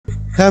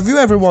Have you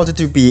ever wanted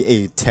to be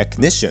a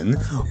technician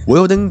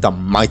wielding the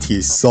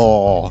mighty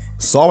saw,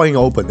 sawing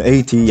open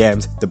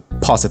ATMs,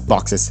 deposit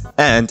boxes,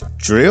 and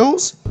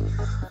drills?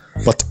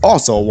 But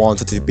also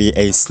wanted to be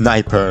a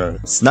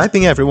sniper,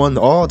 sniping everyone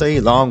all day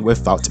long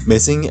without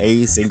missing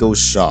a single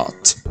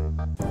shot?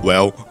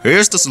 Well,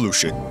 here's the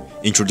solution.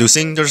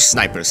 Introducing the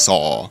sniper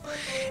saw.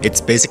 It's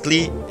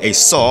basically a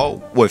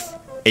saw with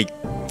a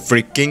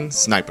freaking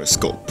sniper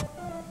scope.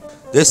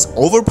 This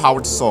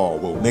overpowered saw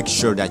will make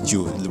sure that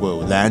you will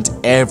land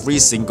every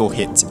single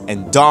hit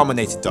and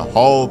dominate the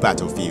whole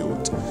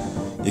battlefield.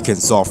 You can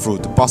saw through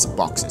deposit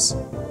boxes,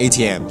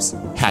 ATMs,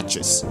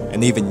 hatches,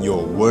 and even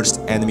your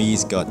worst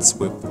enemy's guts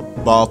with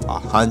above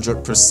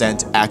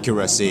 100%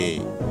 accuracy.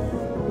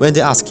 When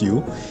they ask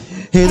you,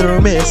 hit or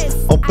miss,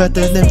 or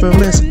better never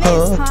miss,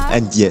 huh?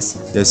 And yes,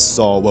 this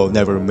saw will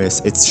never miss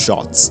its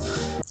shots.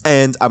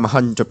 And I'm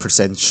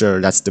 100%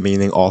 sure that's the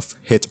meaning of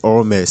hit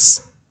or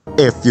miss.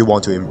 If you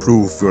want to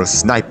improve your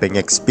sniping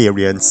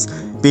experience,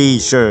 be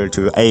sure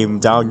to aim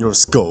down your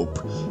scope.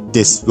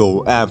 This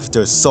will amp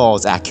the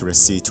saw's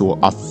accuracy to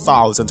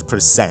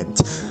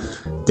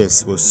 1000%.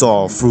 This will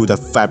saw through the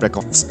fabric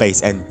of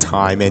space and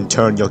time and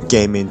turn your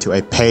game into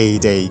a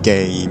payday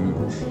game.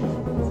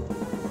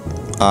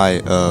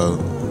 I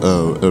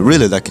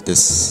really like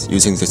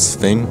using this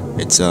thing.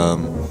 It's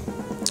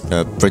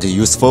pretty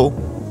useful,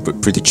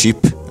 pretty cheap,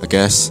 I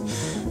guess.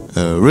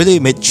 Really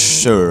made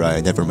sure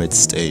I never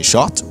missed a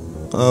shot.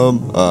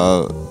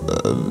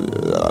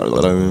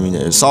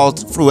 Saw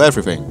through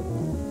everything,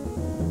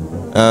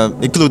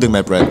 including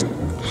my bread.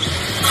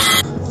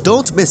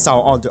 Don't miss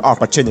out on the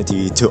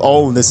opportunity to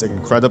own this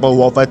incredible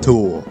warfare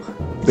tool.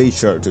 Be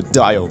sure to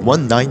dial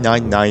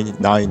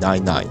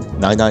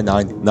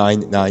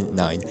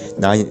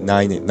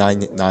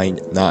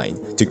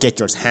 1-999-999-999-999-999 to get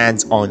your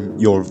hands on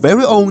your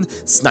very own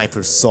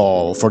sniper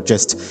saw for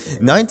just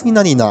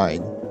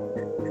 $19.99.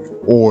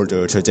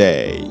 Order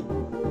today.